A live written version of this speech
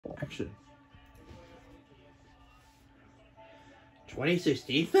reaction.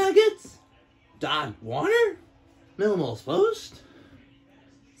 2016 faggots? Dot Warner? Minimalist Post?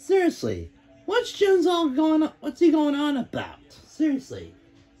 Seriously, what's he going on about? Seriously.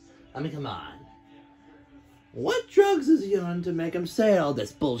 I mean, come on. What drugs is he on to make him say all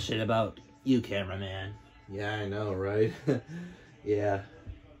this bullshit about you, cameraman? Yeah, I know, right? Yeah.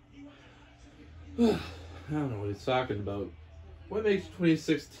 I don't know what he's talking about. What makes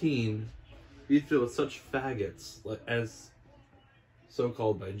 2016 be filled with such faggots, as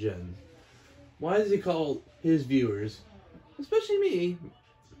so-called by Jen? Why does he call his viewers, especially me,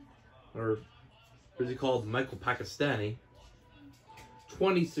 or is he called Michael Pakistani,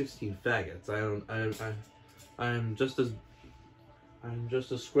 2016 faggots? I'm just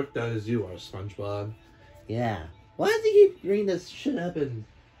as squicked out as you are, SpongeBob. Yeah. Why does he keep bringing this shit up in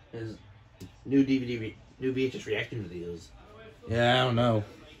his new new VHS reaction videos? Yeah, I don't know.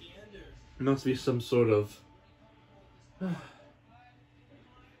 It must be some sort of...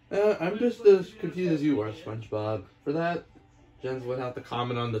 I'm just as confused as you are, SpongeBob. For that, Jens would have to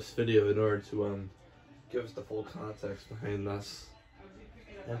comment on this video in order to give us the full context behind this.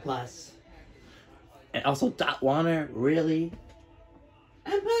 And plus, and also Dot Warner, really?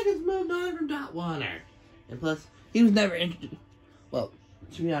 And Pack has moved on from Dot Warner. And plus, he was never interested. Well,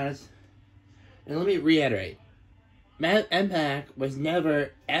 to be honest, and let me reiterate, Matt MPAC was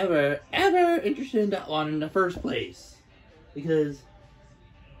never, ever, ever interested in Dot Warner in the first place. Because,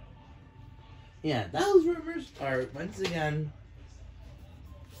 yeah, those rumors are, once again,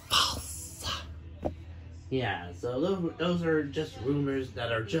 false. Yeah, so those are just rumors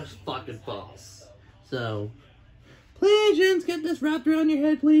that are just fucking false. So, please, Jens, get this wrapped around your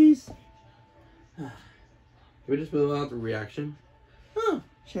head, please. Can we just move on to reaction? Oh,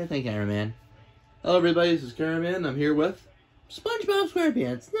 sure thing, cameraman. Hello everybody, this is Cameraman. I'm here with... SpongeBob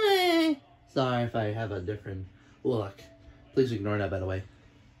SquarePants. Nah. Sorry if I have a different look. Please ignore that, by the way.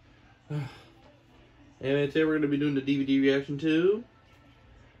 Anyway, today we're going to be doing the DVD reaction to...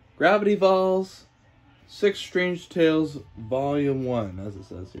 Gravity Falls, Six Strange Tales, Volume 1, as it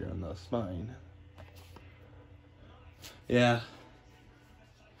says here on the spine. Yeah.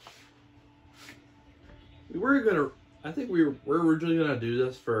 I think we were originally gonna do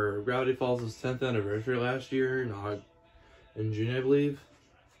this for Gravity Falls' 10th anniversary last year, not in June, I believe.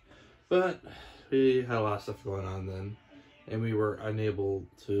 But we had a lot of stuff going on then, and we were unable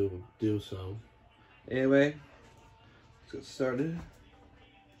to do so. Anyway, let's get started.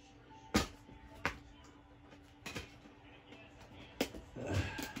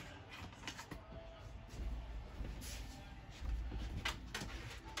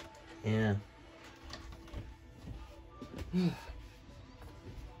 Yeah. This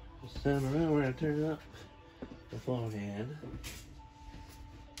time around, we're gonna turn up the beforehand.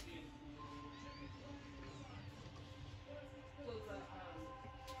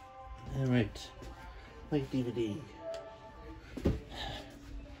 Alright, like DVD.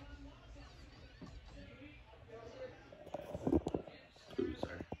 Ooh,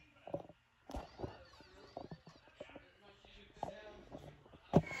 sorry.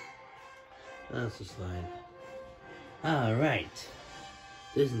 That's just fine. Alright.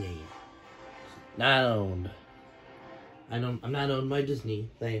 Disney. Not owned. I'm not owned by Disney,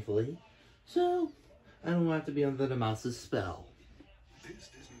 thankfully. So, I don't have to be under the mouse's spell. This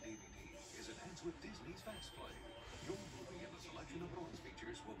Disney DVD is enhanced with Disney's Fast Play. Your movie and a selection of bonus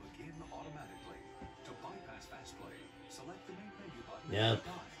features will begin automatically. To bypass Fast Play, select the main menu button. Yep.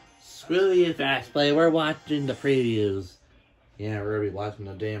 Screw you, Fast Play. We're watching the previews. Yeah, we're gonna be watching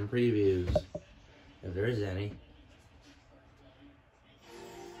the damn previews. If there is any.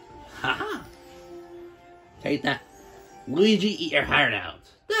 Haha! Take that. Luigi, eat your heart out.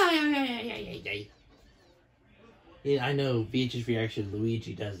 Yeah, I know VHS Reaction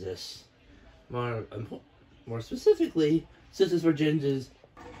Luigi does this. More specifically, since it's for Jens'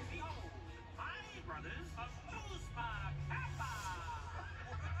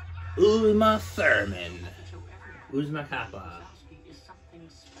 Uzma Thurman. Uzma Kappa.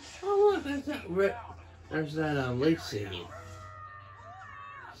 Oh look, there's that lake scene.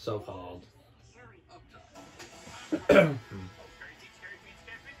 So-called.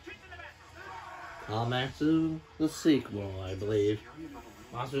 Almaxu, the sequel, I believe.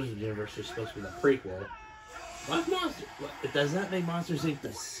 Monsters of the Universe is supposed to be the prequel. What monster? What, does that make Monsters Inc.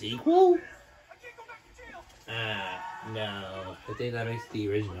 the sequel? No. I think that makes the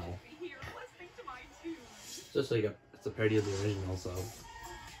original. It's just like it's a parody of the original, so.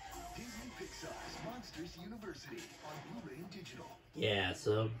 Disney Pixar's Monsters University on Blu-ray and digital. Yeah,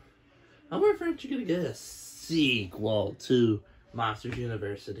 so I'm afraid you're gonna get a sequel to Monsters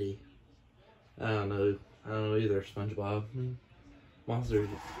University. I don't know either. SpongeBob. Monsters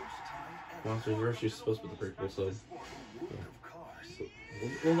University is supposed to be the prequel, so yeah. So,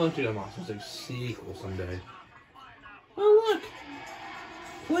 we'll let you get Monsters Inc. sequel someday. Oh look,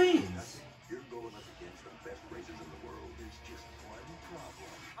 planes. You're going up against the best races in the world. There's just one problem.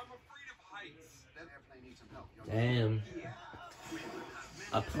 I'm afraid of heights. That airplane needs some help. Damn.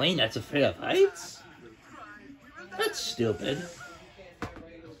 A plane that's afraid of heights? That's stupid.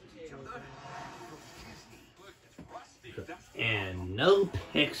 And no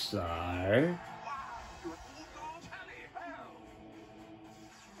Pixar.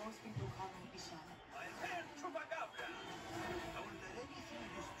 Most people call him Isha.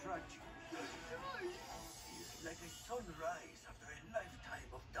 Like a sunrise after a lifetime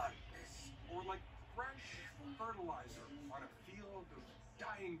of darkness. Or like fresh fertilizer on a field of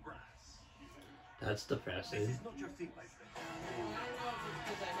dying grass. That's This depressing. is not your thing, my friend. I don't know if it's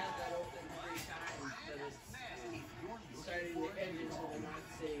because I had that open 3 times that it's starting to end into the not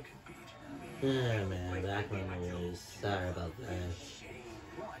safe. Oh man, back when I was. Sorry about that.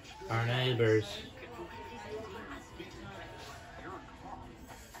 Our neighbors.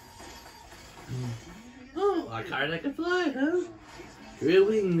 Oh, a car that can fly, huh? 3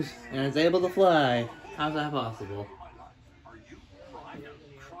 wings, and it's able to fly. How's that possible?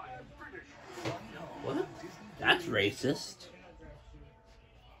 What? That's racist.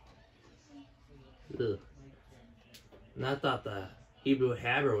 Ugh. And I thought the Hebrew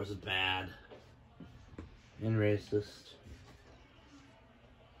Haber was bad and racist.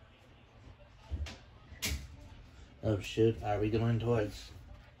 Oh shoot, are we going towards?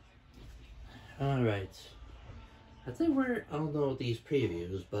 Alright. I think we're, I don't know these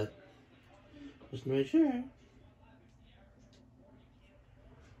previews, but just to make sure.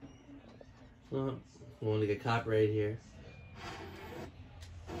 Well, we want to get copyright here.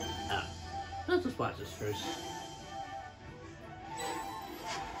 Let's just watch this first.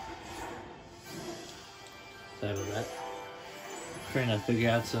 Sorry about that. Trying to figure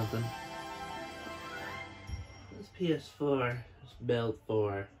out something. This PS4 is built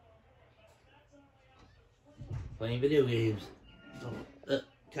for playing video games. Oh,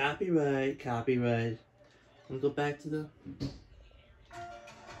 copyright. Let me go back to the.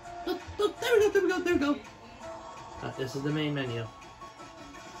 Oh, there we go. This is the main menu.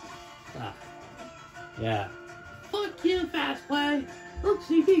 Yeah. Fuck you, Fast Play. Look,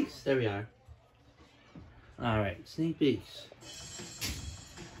 sneak peeks. There we are. Alright, sneak peeks.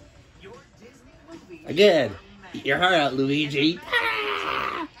 Your Disney movie. Again, eat your heart out, Luigi.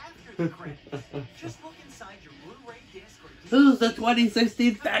 After the credits, just look inside your Blu-ray disc or Who's the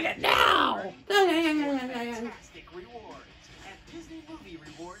 2016 faggot now? fantastic rewards at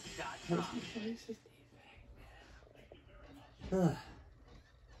DisneyMovieRewards.com.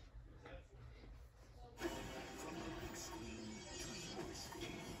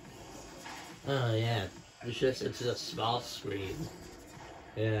 Oh yeah, it's just a small screen.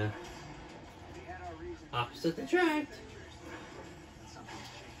 Yeah. Opposite attract.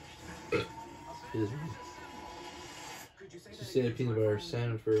 Excuse me. Could you say Just say the peanut butter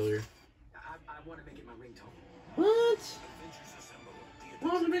sandwich earlier. I want to make it my ringtone. What? I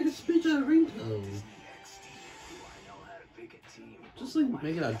want to make a speech out of ringtone. I know how to pick a team. Just like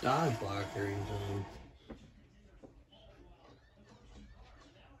making a dog blocker ringtone.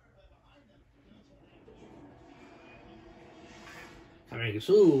 Coming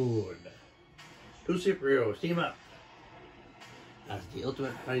soon. 2 superheroes team up as the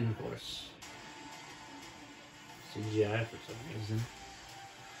ultimate fighting force. CGI for some reason.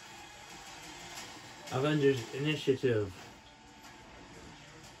 Avengers Initiative.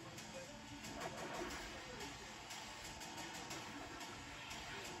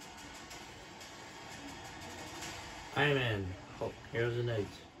 Iron Man. Hulk. Heroes of Night.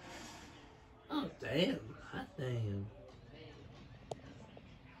 Oh damn. Hot damn.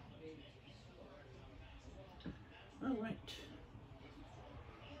 Alright.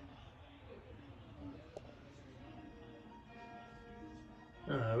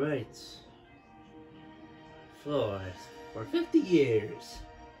 Alright. For 50 years,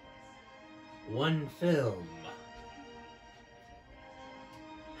 one film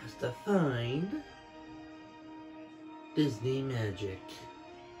has defined Disney magic.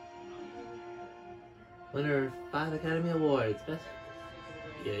 Winner of 5 Academy Awards. Best.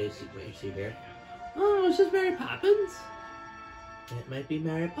 Yeah, you see there. Oh, it's just Mary Poppins. It might be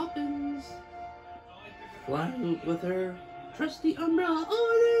Mary Poppins. Flying with her trusty umbrella.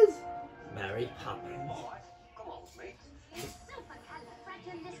 Oh, it is Mary Poppins.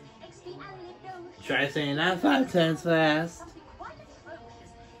 Try saying that 5 times fast.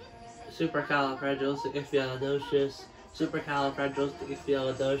 supercalifragilisticexpialidocious,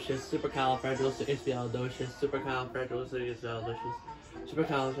 supercalifragilisticexpialidocious, supercalifragilisticexpialidocious, supercalifragilisticexpialidocious,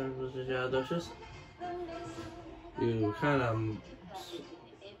 supercalifragilisticexpialidocious. You kind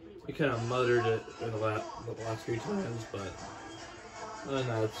of muttered it in the last few times, but other than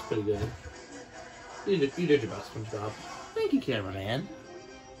that, it's pretty good. You did your best, SpongeBob. Thank you, cameraman.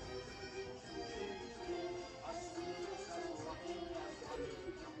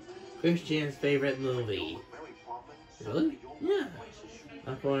 Christian's favorite movie. Really? Yeah.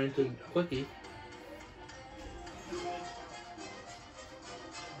 According to Quickie.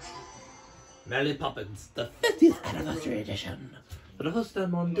 Mary Poppins, the 50th anniversary edition. For the first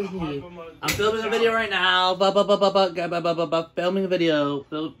time on Disney. I'm filming a video right now. Filming a video.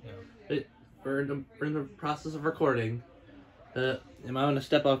 We're in the process of recording. Am I gonna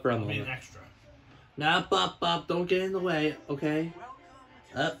step up for a moment? extra. Nah, Bob, don't get in the way, okay?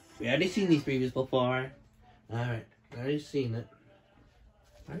 We already seen these previews before. Alright, already seen it.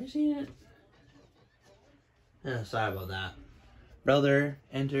 Yeah, sorry about that. Brother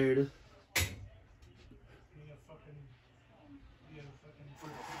entered.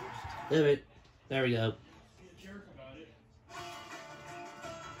 There we go.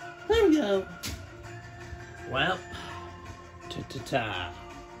 There we go. Well, ta-ta-ta.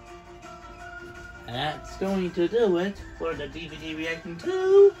 That's going to do it for the DVD reaction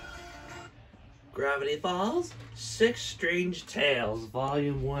to Gravity Falls 6 Strange Tales,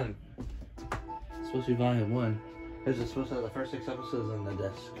 Volume 1. It's supposed to be Volume 1. Because it's supposed to have the first 6 episodes on the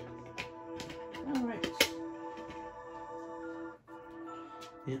disc. Alright.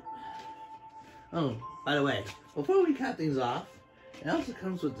 Yep. Oh, by the way, before we cut things off, it also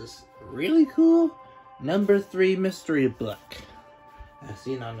comes with this really cool number 3 mystery book. As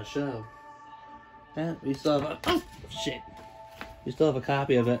seen on the show. Yeah, we still have a... Oh, shit. We still have a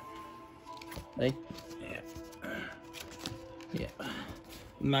copy of it. Hey? Yeah.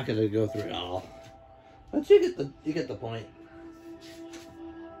 I'm not gonna go through it all. But you get the point.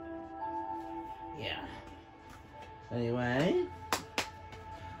 Yeah. Anyway.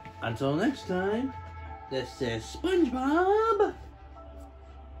 Until next time, this is SpongeBob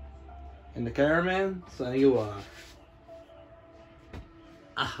and the cameraman signing you off.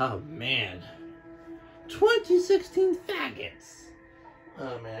 Oh man. 2016 faggots.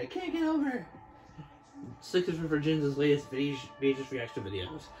 Oh man, I can't get over Stickers for Virgin's latest VHS reaction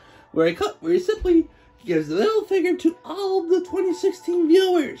videos, where he simply gives the middle finger to all of the 2016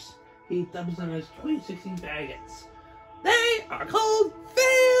 viewers. He dubs them as 2016 faggots. They are called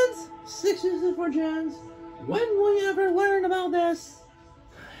fans! Stickers for Virgins. When will you ever learn about this?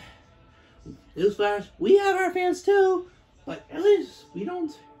 Newsflash, we have our fans too, but at least we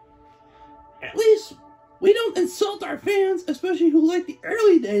don't insult our fans, especially who like the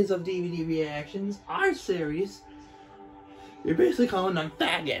early days of DVD reactions, our series. You're basically calling them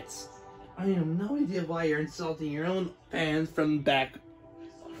faggots. I have no idea why you're insulting your own fans from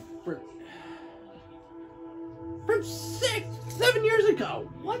 7 years ago.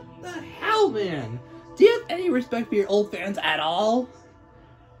 What the hell, man? Do you have any respect for your old fans at all?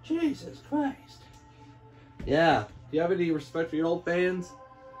 Jesus Christ. Yeah. Do you have any respect for your old fans?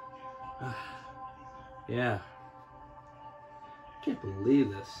 Yeah. I can't believe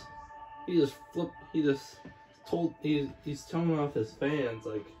this. He's telling off his fans,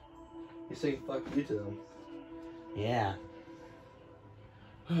 like, he's saying fuck you to them. Yeah.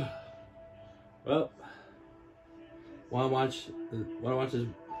 Well, wanna watch the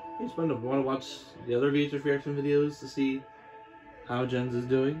other VHS reaction videos to see how Jens is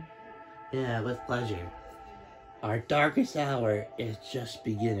doing? Yeah, with pleasure. Our darkest hour is just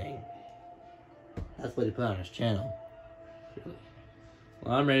beginning. That's what he put on his channel.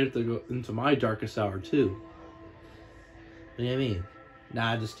 Well, I'm ready to go into my darkest hour too. What do you mean?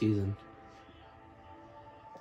 Nah, just teasing.